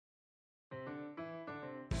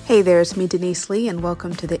Hey there, it's me, Denise Lee, and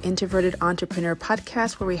welcome to the Introverted Entrepreneur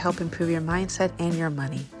Podcast, where we help improve your mindset and your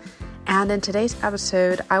money. And in today's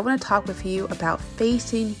episode, I want to talk with you about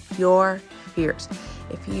facing your fears.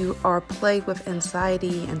 If you are plagued with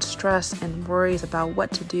anxiety and stress and worries about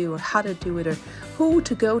what to do or how to do it or who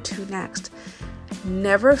to go to next,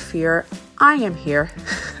 never fear, I am here.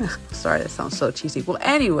 Sorry, that sounds so cheesy. Well,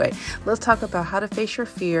 anyway, let's talk about how to face your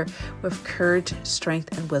fear with courage,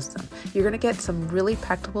 strength, and wisdom. You're going to get some really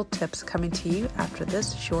practical tips coming to you after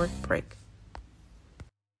this short break.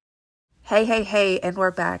 Hey, and we're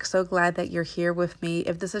back. So glad that you're here with me.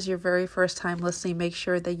 If this is your very first time listening, make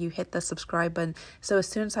sure that you hit the subscribe button. So as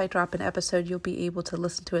soon as I drop an episode, you'll be able to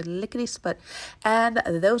listen to it lickety-split. And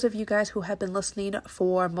those of you guys who have been listening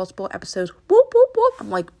for multiple episodes, whoop, whoop, whoop. I'm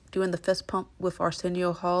like doing the fist pump with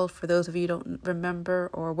Arsenio Hall. For those of you who don't remember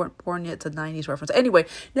or weren't born yet, it's a 90s reference. Anyway,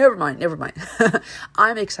 never mind.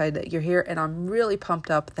 I'm excited that you're here, and I'm really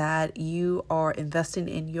pumped up that you are investing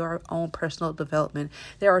in your own personal development.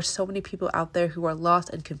 There are so many people out there who are lost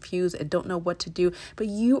and confused and don't know what to do, but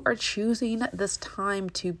you are choosing this time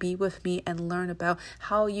to be with me and learn about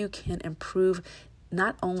how you can improve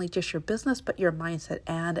not only just your business, but your mindset.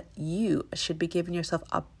 And you should be giving yourself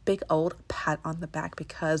a big old pat on the back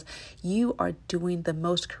because you are doing the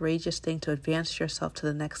most courageous thing to advance yourself to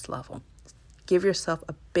the next level. Give yourself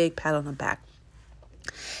a big pat on the back.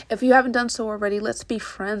 If you haven't done so already, let's be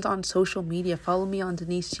friends on social media. Follow me on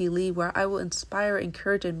Denise G. Lee, where I will inspire,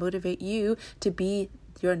 encourage, and motivate you to be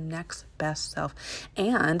your next best self.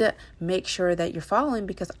 And make sure that you're following,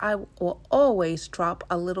 because I will always drop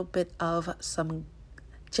a little bit of some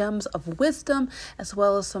gems of wisdom, as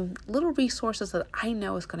well as some little resources that I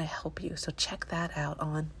know is going to help you. So check that out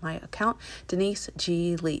on my account, Denise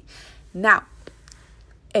G. Lee. Now,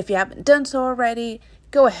 if you haven't done so already,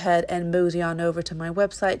 go ahead and mosey on over to my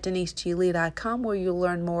website, deniseglee.com, where you'll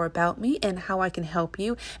learn more about me and how I can help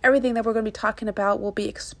you. Everything that we're going to be talking about will be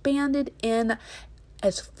expanded in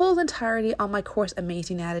its full entirety on my course,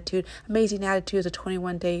 Amazing Attitude. Amazing Attitude is a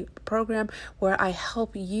 21-day program where I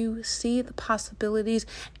help you see the possibilities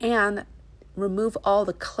and remove all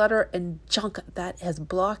the clutter and junk that is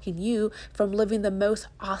blocking you from living the most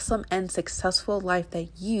awesome and successful life that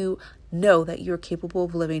you know that you're capable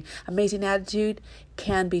of living. Amazing Attitude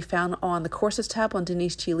can be found on the courses tab on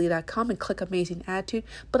deniseglee.com and click Amazing Attitude,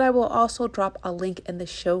 but I will also drop a link in the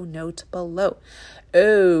show notes below.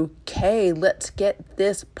 Okay, let's get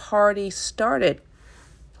this party started.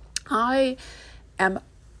 I am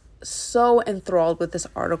so enthralled with this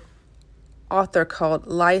author called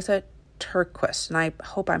Liza Terkeurst, and I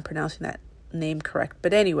hope I'm pronouncing that name correct.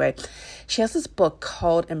 But anyway, she has this book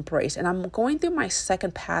called Embrace, and I'm going through my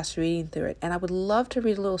second pass reading through it, and I would love to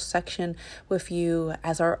read a little section with you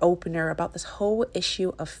as our opener about this whole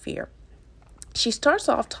issue of fear. She starts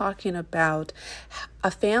off talking about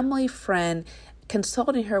a family friend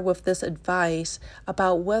consulting her with this advice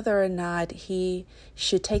about whether or not he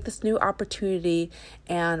should take this new opportunity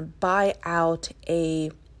and buy out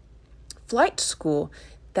a flight school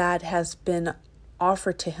that has been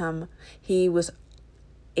offered to him. He was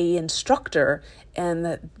an instructor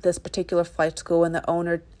in this particular flight school, and the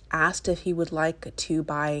owner asked if he would like to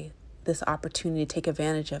buy this opportunity, take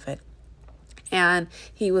advantage of it. And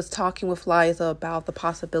he was talking with Liza about the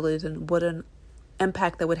possibilities and what an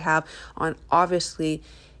impact that would have on obviously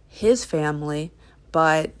his family,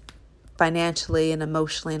 but financially and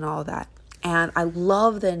emotionally and all that. And I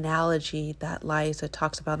love the analogy that Liza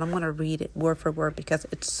talks about. I'm going to read it word for word because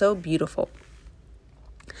it's so beautiful.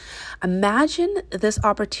 Imagine this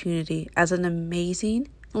opportunity as an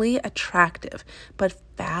amazingly attractive but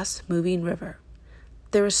fast-moving river.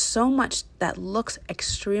 There is so much that looks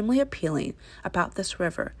extremely appealing about this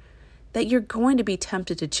river that you're going to be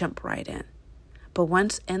tempted to jump right in. But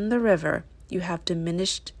once in the river, you have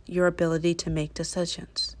diminished your ability to make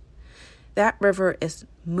decisions. That river is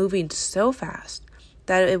moving so fast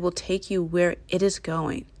that it will take you where it is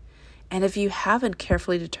going. And if you haven't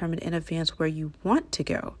carefully determined in advance where you want to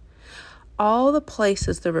go, all the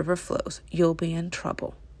places the river flows, you'll be in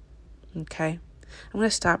trouble. Okay? I'm going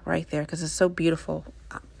to stop right there because it's so beautiful.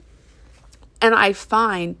 And I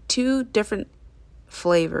find two different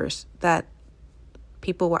flavors that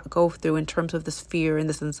people go through in terms of this fear and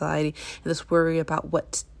this anxiety and this worry about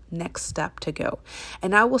what next step to go.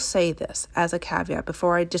 And I will say this as a caveat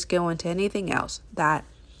before I just go into anything else, that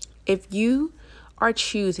if you are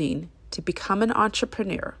choosing to become an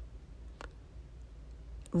entrepreneur,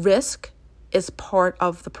 risk is part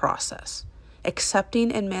of the process.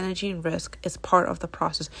 Accepting and managing risk is part of the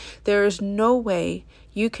process. There is no way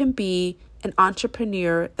you can be an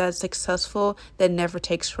entrepreneur that's successful that never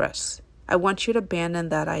takes risks. I want you to abandon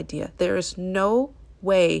that idea. There is no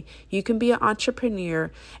way you can be an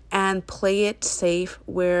entrepreneur and play it safe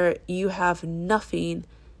where you have nothing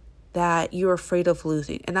that you're afraid of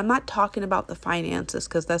losing. And I'm not talking about the finances,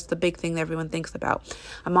 because that's the big thing that everyone thinks about.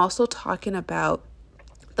 I'm also talking about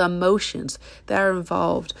the emotions that are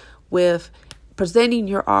involved with presenting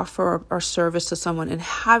your offer or service to someone and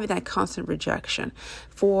having that constant rejection,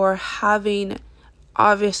 for having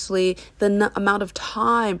obviously the amount of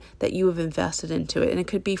time that you have invested into it. And it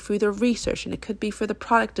could be through the research, and it could be for the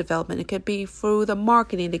product development, it could be through the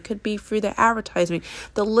marketing, it could be through the advertising.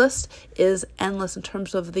 The list is endless in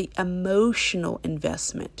terms of the emotional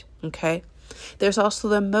investment. Okay. There's also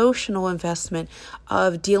the emotional investment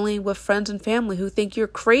of dealing with friends and family who think you're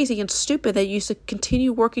crazy and stupid that you should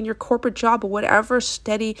continue working your corporate job or whatever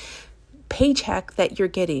steady paycheck that you're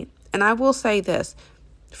getting. And I will say this,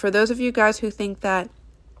 for those of you guys who think that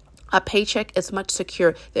a paycheck is much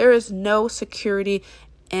secure, there is no security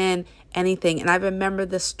in anything. And I remember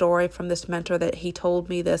this story from this mentor that he told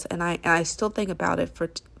me this, and I still think about it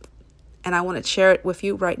and I want to share it with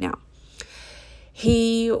you right now.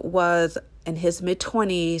 He was in his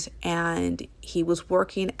mid-20s and he was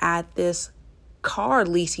working at this car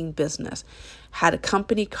leasing business, had a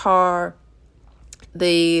company car.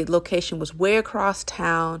 The location was way across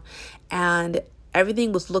town and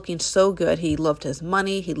everything was looking so good. He loved his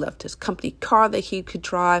money. He loved his company car that he could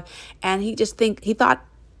drive. And he thought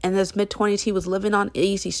in his mid-20s he was living on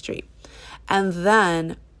Easy Street. And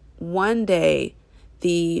then one day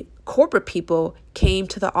the corporate people came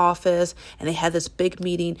to the office and they had this big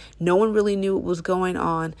meeting. No one really knew what was going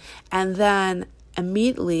on. And then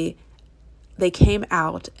immediately they came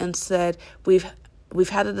out and said, we've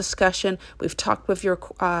had a discussion. We've talked with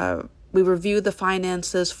we reviewed the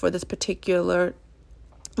finances for this particular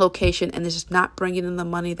location, and it's just not bringing in the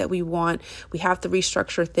money that we want. We have to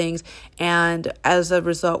restructure things. And as a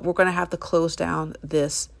result, we're going to have to close down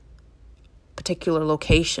this particular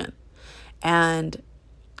location. And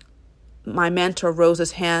my mentor rose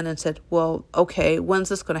his hand and said, well, okay, when's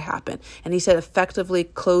this going to happen? And he said, effectively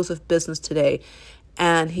close of business today.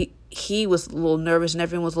 And he was a little nervous and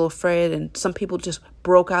everyone was a little afraid. And some people just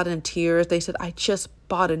broke out in tears. They said, I just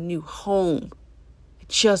bought a new home.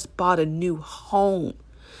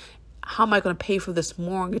 How am I going to pay for this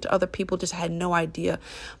mortgage? Other people just had no idea.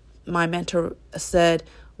 My mentor said,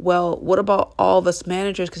 well, what about all of us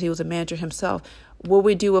managers? Because he was a manager himself. What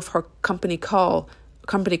we do with her company cars?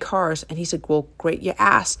 And he said, well, great. You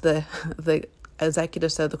asked. The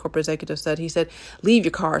executive said, the corporate executive said, he said, leave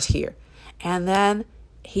your cars here. And then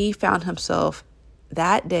he found himself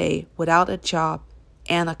that day without a job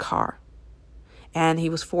and a car. And he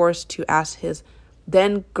was forced to ask his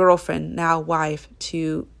then girlfriend, now wife,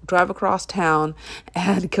 to drive across town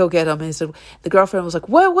and go get him. And he said, the girlfriend was like,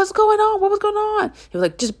 what's going on? What was going on? He was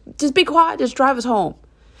like, just be quiet. Just drive us home.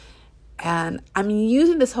 And I'm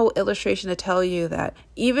using this whole illustration to tell you that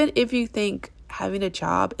even if you think having a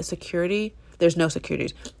job is security, there's no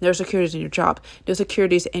securities. No securities in your job. No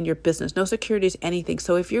securities in your business. No securities anything.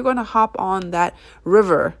 So if you're going to hop on that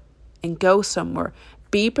river and go somewhere,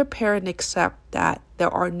 be prepared and accept that there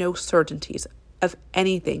are no certainties of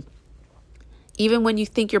anything. Even when you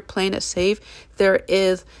think you're playing it safe, there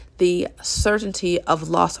is the certainty of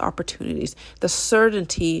lost opportunities, the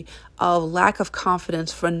certainty of lack of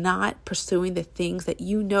confidence for not pursuing the things that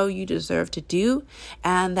you know you deserve to do,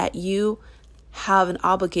 and that you have an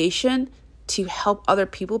obligation to help other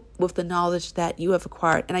people with the knowledge that you have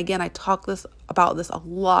acquired. And again, I talk about this a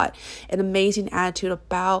lot, an amazing attitude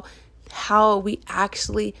about how we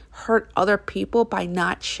actually hurt other people by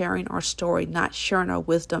not sharing our story, not sharing our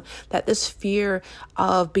wisdom, that this fear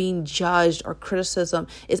of being judged or criticism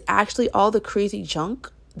is actually all the crazy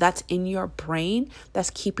junk that's in your brain that's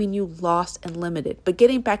keeping you lost and limited. But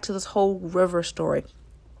getting back to this whole river story,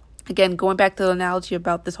 again, going back to the analogy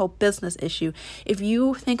about this whole business issue, if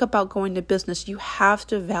you think about going to business, you have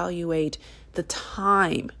to evaluate the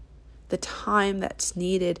time that's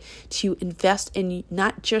needed to invest in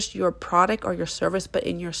not just your product or your service, but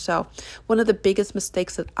in yourself. One of the biggest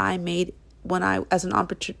mistakes that I made when I, as an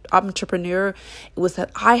entrepreneur, was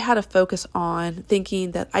that I had to focus on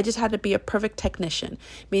thinking that I just had to be a perfect technician,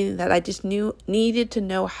 meaning that I just needed to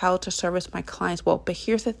know how to service my clients well. But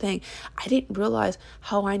here's the thing, I didn't realize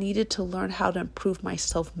how I needed to learn how to improve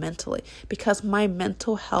myself mentally, because my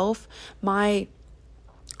mental health, my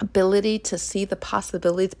ability to see the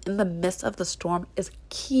possibilities in the midst of the storm is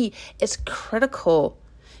key. It's critical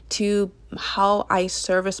to how I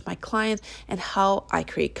service my clients and how I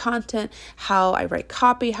create content, how I write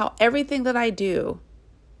copy, how everything that I do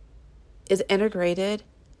is integrated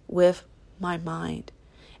with my mind.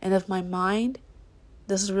 And if my mind,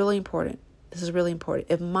 this is really important.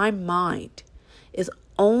 If my mind is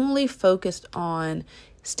only focused on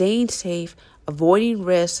staying safe, avoiding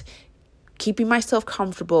risk, keeping myself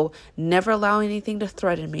comfortable, never allowing anything to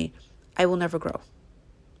threaten me, I will never grow.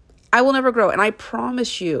 And I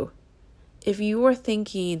promise you, if you are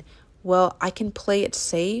thinking, well, I can play it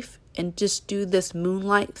safe and just do this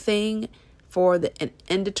moonlight thing for an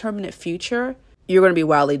indeterminate future, you're going to be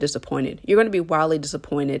wildly disappointed. You're going to be wildly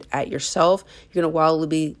disappointed at yourself. You're going to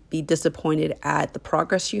wildly be disappointed at the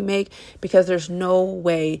progress you make, because there's no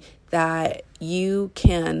way that you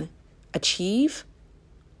can achieve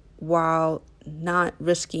while not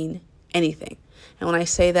risking anything. And when I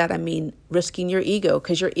say that, I mean risking your ego,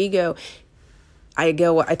 because your ego, I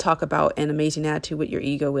talk about an amazing attitude what your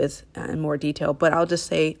ego is in more detail, but I'll just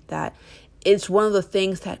say that it's one of the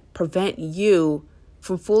things that prevent you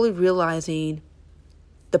from fully realizing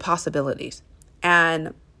the possibilities.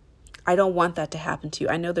 And I don't want that to happen to you.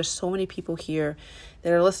 I know there's so many people here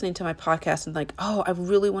that are listening to my podcast and like, oh, I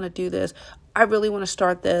really want to do this. I really want to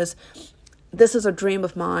start this. This is a dream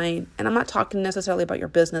of mine. And I'm not talking necessarily about your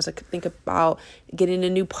business. I could think about getting a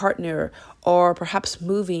new partner, or perhaps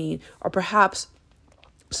moving, or perhaps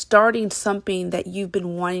starting something that you've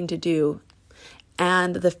been wanting to do.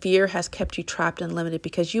 And the fear has kept you trapped and limited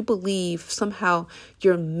because you believe somehow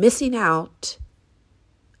you're missing out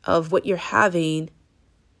of what you're having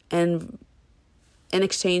and in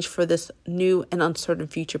exchange for this new and uncertain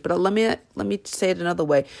future. But let me say it another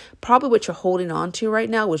way. Probably what you're holding on to right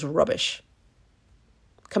now is rubbish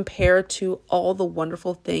compared to all the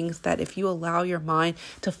wonderful things that if you allow your mind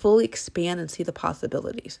to fully expand and see the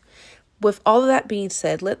possibilities. With all of that being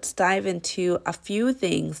said, let's dive into a few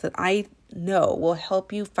things that I know will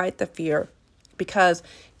help you fight the fear, because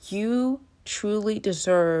you truly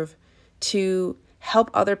deserve to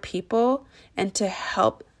help other people and to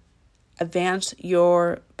help advance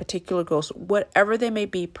your particular goals, whatever they may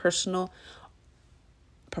be, personal,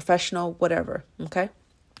 professional, whatever. Okay.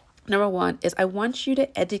 Number one is I want you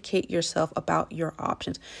to educate yourself about your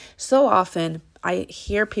options. So often I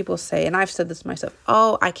hear people say, and I've said this myself,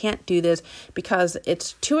 oh, I can't do this because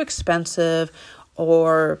it's too expensive,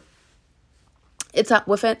 or it's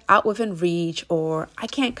out within reach, or I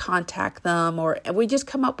can't contact them, or we just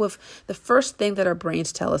come up with the first thing that our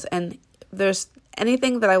brains tell us. And there's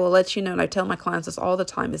anything that I will let you know, and I tell my clients this all the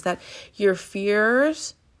time, is that your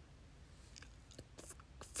fears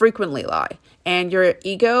frequently lie, and your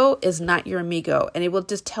ego is not your amigo, and it will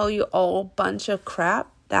just tell you a whole bunch of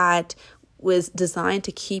crap that was designed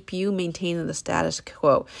to keep you maintaining the status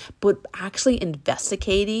quo. But actually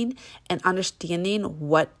investigating and understanding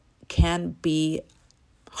what can be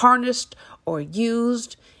harnessed or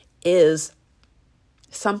used is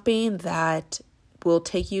something that will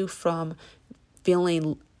take you from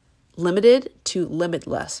feeling limited to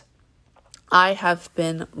limitless. I have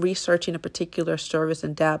been researching a particular service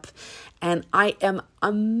in depth, and I am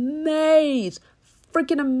freaking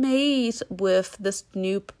amazed with this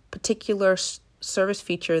new particular service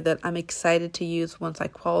feature that I'm excited to use once I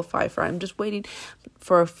qualify for. I'm just waiting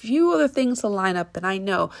for a few other things to line up, and I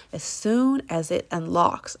know as soon as it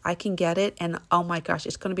unlocks, I can get it, and oh my gosh,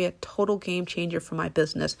 it's going to be a total game changer for my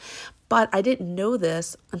business. But I didn't know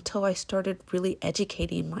this until I started really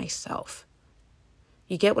educating myself.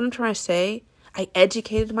 You get what I'm trying to say? I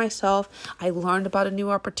educated myself. I learned about a new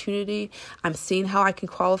opportunity. I'm seeing how I can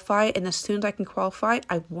qualify, and as soon as I can qualify,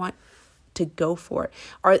 I want to go for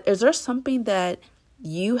it. Is there something that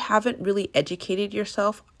you haven't really educated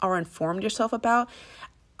yourself or informed yourself about?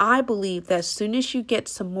 I believe that as soon as you get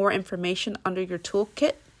some more information under your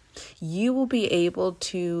toolkit, you will be able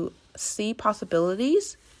to see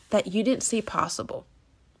possibilities that you didn't see possible.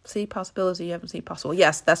 See possibilities you haven't seen possible.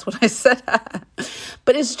 Yes, that's what I said.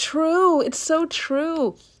 But it's true. It's so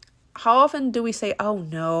true. How often do we say, oh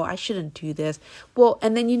no, I shouldn't do this? Well,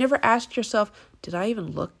 and then you never ask yourself, did I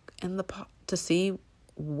even look in to see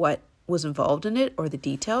what was involved in it or the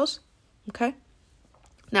details? Okay.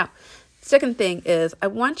 Now, second thing is I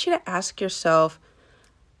want you to ask yourself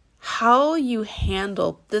how you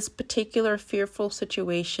handle this particular fearful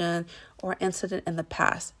situation or incident in the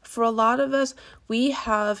past. For a lot of us, we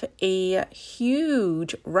have a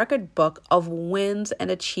huge record book of wins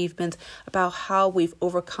and achievements about how we've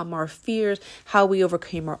overcome our fears, how we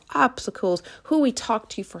overcame our obstacles, who we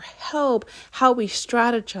talked to for help, how we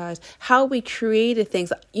strategized, how we created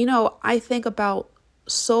things. You know, I think about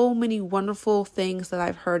so many wonderful things that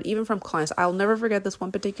I've heard, even from clients. I'll never forget this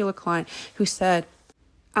one particular client who said,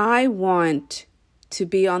 I want to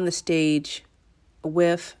be on the stage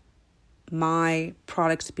with my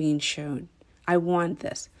products being shown. I want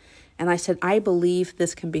this. And I said, I believe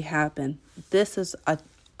this can be happen. This is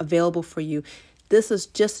available for you. This is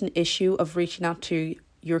just an issue of reaching out to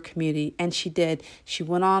your community. And she did. She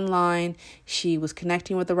went online. She was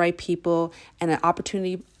connecting with the right people, and an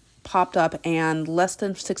opportunity popped up. And less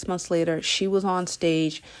than 6 months later, she was on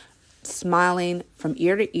stage smiling from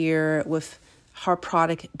ear to ear with her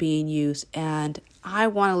product being used. And I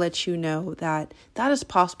want to let you know that that is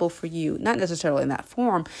possible for you, not necessarily in that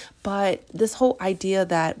form, but this whole idea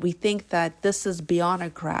that we think that this is beyond our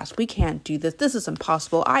grasp. We can't do this. This is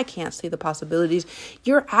impossible. I can't see the possibilities.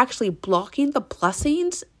 You're actually blocking the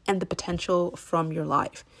blessings and the potential from your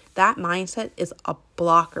life. That mindset is a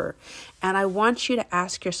blocker. And I want you to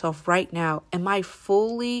ask yourself right now, am I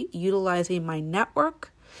fully utilizing my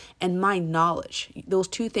network and my knowledge? Those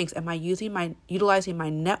two things. Am I utilizing my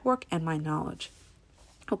network and my knowledge?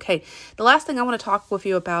 Okay, the last thing I want to talk with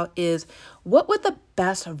you about is, what would the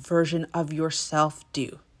best version of yourself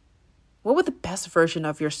do? What would the best version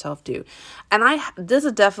of yourself do? And this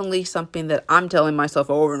is definitely something that I'm telling myself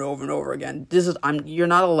over and over and over again. You're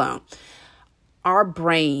not alone. Our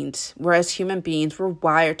brains, whereas human beings, we're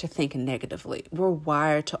wired to think negatively. We're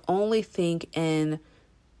wired to only think in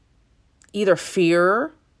either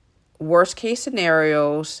fear, worst case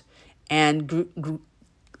scenarios, and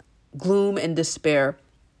gloom and despair.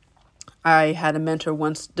 I had a mentor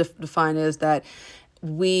once define it as that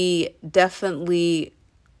we definitely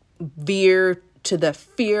veer to the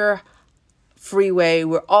fear freeway,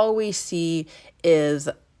 where all we see is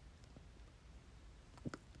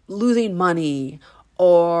losing money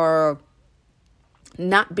or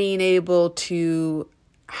not being able to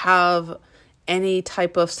have any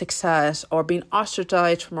type of success, or being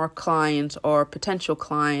ostracized from our clients or potential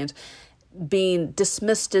clients, being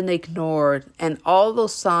dismissed and ignored, and all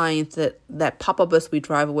those signs that pop up as we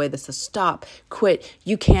drive away that says, stop, quit,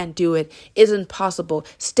 you can't do it, isn't possible,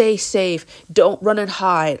 stay safe, don't run and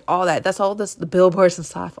hide, all that. That's all the billboards and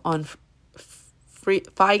stuff on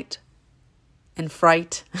Fight and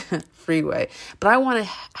Fright freeway. But I want to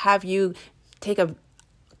have you take a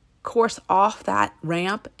course off that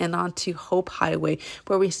ramp and onto Hope Highway,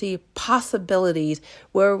 where we see possibilities,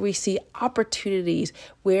 where we see opportunities,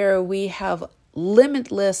 where we have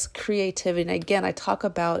limitless creativity. And again, I talk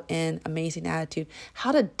about in Amazing Attitude,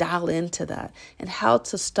 how to dial into that and how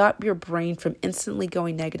to stop your brain from instantly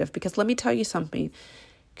going negative. Because let me tell you something,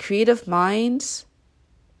 creative minds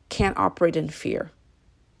can't operate in fear.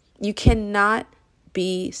 You cannot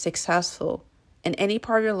be successful in any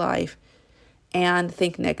part of your life and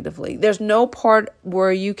think negatively. There's no part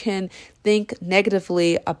where you can think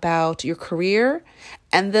negatively about your career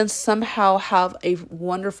and then somehow have a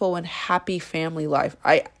wonderful and happy family life.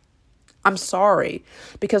 I'm sorry,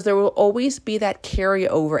 because there will always be that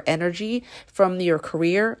carryover energy from your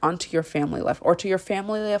career onto your family life, or to your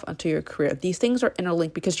family life onto your career. These things are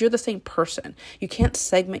interlinked because you're the same person. You can't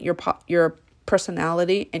segment your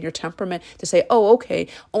personality and your temperament to say, oh, okay,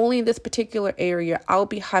 only in this particular area I'll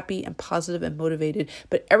be happy and positive and motivated,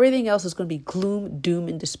 but everything else is going to be gloom, doom,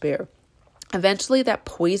 and despair. Eventually, that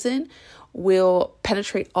poison will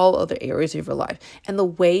penetrate all other areas of your life. And the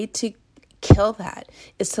way to kill that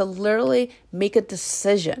is to literally make a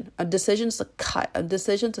decision to cut, a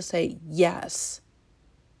decision to say yes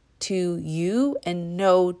to you and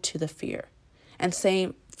no to the fear. And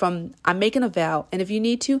saying, I'm making a vow, and if you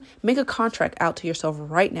need to, make a contract out to yourself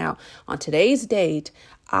right now. On today's date,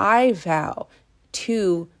 I vow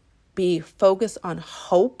to be focused on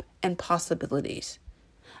hope and possibilities.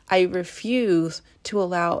 I refuse to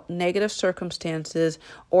allow negative circumstances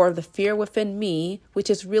or the fear within me, which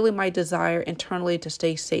is really my desire internally to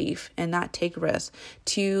stay safe and not take risks,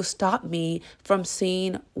 to stop me from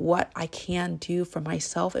seeing what I can do for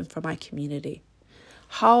myself and for my community.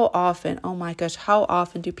 How often, oh my gosh, how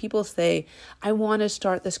often do people say, I want to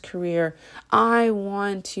start this career, I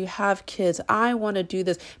want to have kids, I want to do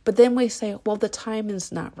this, but then we say, well, the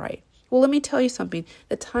timing's not right. Well, let me tell you something,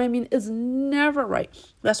 the timing is never right.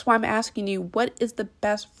 That's why I'm asking you, what is the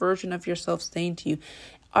best version of yourself saying to you?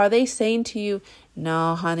 Are they saying to you,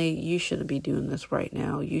 no, honey, you shouldn't be doing this right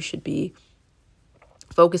now, you should be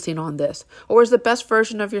focusing on this? Or is the best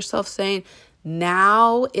version of yourself saying,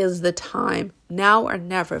 now is the time, now or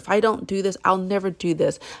never. If I don't do this, I'll never do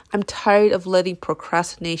this. I'm tired of letting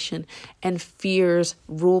procrastination and fears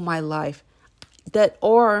rule my life.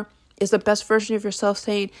 Or is the best version of yourself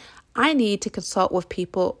saying, I need to consult with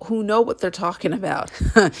people who know what they're talking about.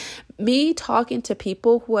 Me talking to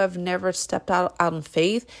people who have never stepped out in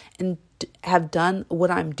faith and have done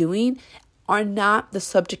what I'm doing are not the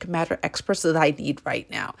subject matter experts that I need right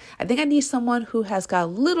now. I think I need someone who has got a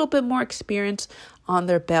little bit more experience on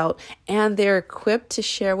their belt, and they're equipped to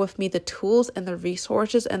share with me the tools and the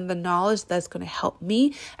resources and the knowledge that's going to help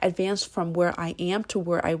me advance from where I am to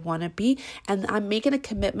where I want to be. And I'm making a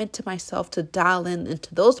commitment to myself to dial in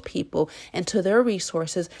into those people and to their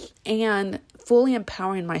resources and fully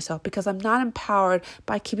empowering myself, because I'm not empowered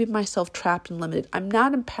by keeping myself trapped and limited. I'm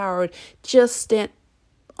not empowered just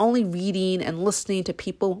only reading and listening to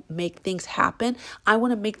people make things happen. I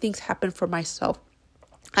want to make things happen for myself.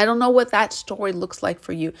 I don't know what that story looks like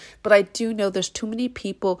for you, but I do know there's too many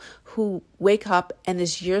people who wake up and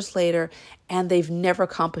it's years later and they've never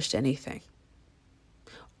accomplished anything.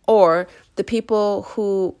 Or the people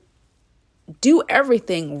who do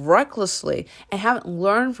everything recklessly and haven't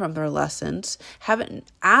learned from their lessons, haven't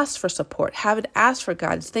asked for support, haven't asked for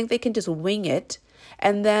guidance, think they can just wing it.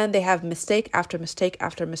 And then they have mistake after mistake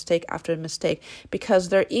after mistake after mistake because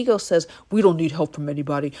their ego says, we don't need help from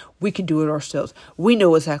anybody. We can do it ourselves. We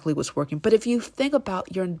know exactly what's working. But if you think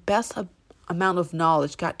about your best amount of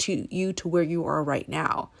knowledge got to you to where you are right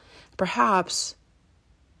now, perhaps,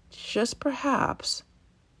 just perhaps,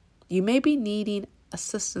 you may be needing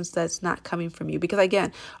assistance that's not coming from you. Because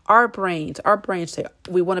again, our brains say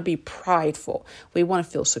we want to be prideful. We want to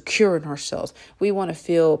feel secure in ourselves. We want to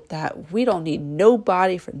feel that we don't need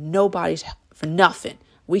nobody for nothing.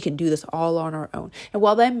 We can do this all on our own. And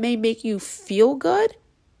while that may make you feel good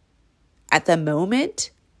at the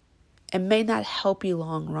moment, it may not help you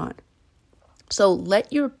long run. So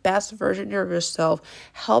let your best version of yourself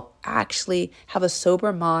help actually have a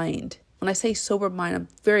sober mind. When I say sober mind, I'm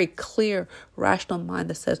very clear, rational mind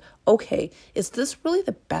that says, okay, is this really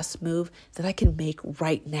the best move that I can make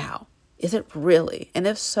right now? Is it really? And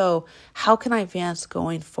if so, how can I advance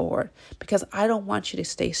going forward? Because I don't want you to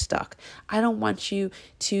stay stuck. I don't want you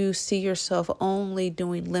to see yourself only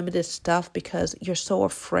doing limited stuff because you're so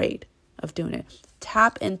afraid of doing it.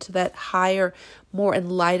 Tap into that higher, more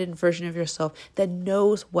enlightened version of yourself that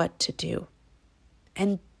knows what to do.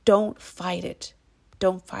 And don't fight it.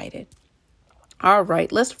 Don't fight it. All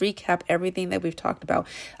right, let's recap everything that we've talked about.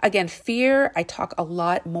 Again, fear, I talk a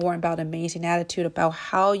lot more about amazing attitude, about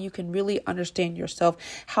how you can really understand yourself,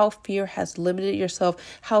 how fear has limited yourself,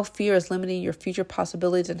 how fear is limiting your future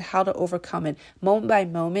possibilities, and how to overcome it moment by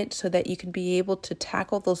moment so that you can be able to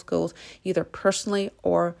tackle those goals either personally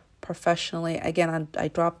or professionally. Again, I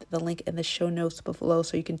dropped the link in the show notes below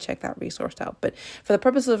so you can check that resource out. But for the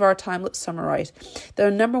purposes of our time, let's summarize.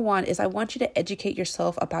 The number one is I want you to educate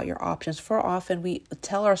yourself about your options. For often we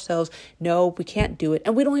tell ourselves, no, we can't do it.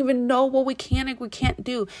 And we don't even know what we can and we can't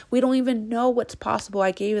do. We don't even know what's possible.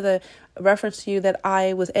 I gave the reference to you that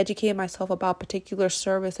I was educating myself about particular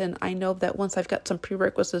service. And I know that once I've got some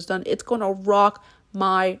prerequisites done, it's going to rock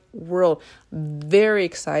my world. Very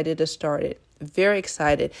excited to start it. Very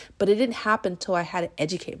excited, but it didn't happen until I had to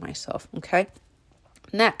educate myself. Okay.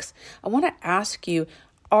 Next, I want to ask you,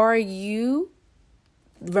 are you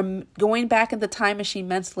going back in the time machine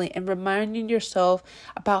mentally and reminding yourself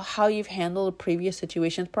about how you've handled previous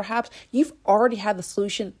situations? Perhaps you've already had the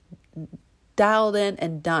solution dialed in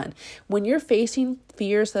and done. When you're facing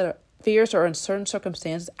fears or uncertain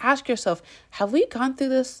circumstances, ask yourself, have we gone through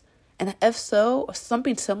this? And if so,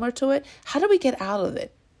 something similar to it, how do we get out of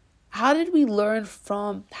it? How did we learn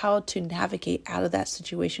from how to navigate out of that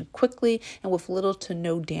situation quickly and with little to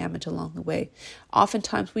no damage along the way?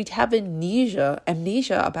 Oftentimes we have amnesia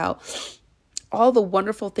about all the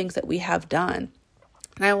wonderful things that we have done.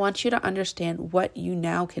 And I want you to understand what you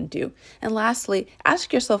now can do. And lastly,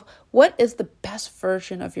 ask yourself, what is the best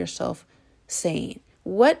version of yourself saying?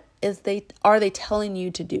 What are they telling you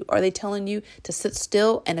to do? Are they telling you to sit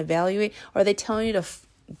still and evaluate? Or are they telling you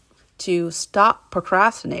to stop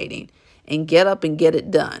procrastinating and get up and get it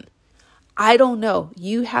done? I don't know.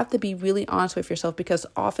 You have to be really honest with yourself because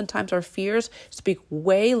oftentimes our fears speak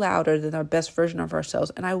way louder than our best version of ourselves.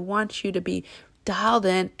 And I want you to be dialed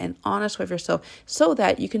in and honest with yourself so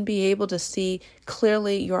that you can be able to see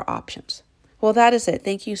clearly your options. Well, that is it.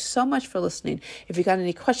 Thank you so much for listening. If you got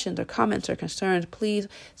any questions or comments or concerns, please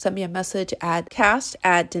send me a message at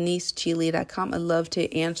cast@denisechile.com. I'd love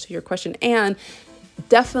to answer your question and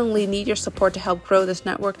definitely need your support to help grow this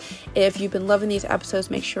network. If you've been loving these episodes,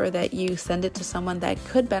 make sure that you send it to someone that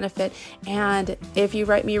could benefit. And if you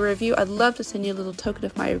write me a review, I'd love to send you a little token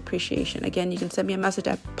of my appreciation. Again, you can send me a message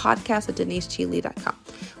at podcast@denisechile.com.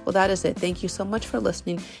 Well, that is it. Thank you so much for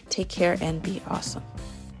listening. Take care and be awesome.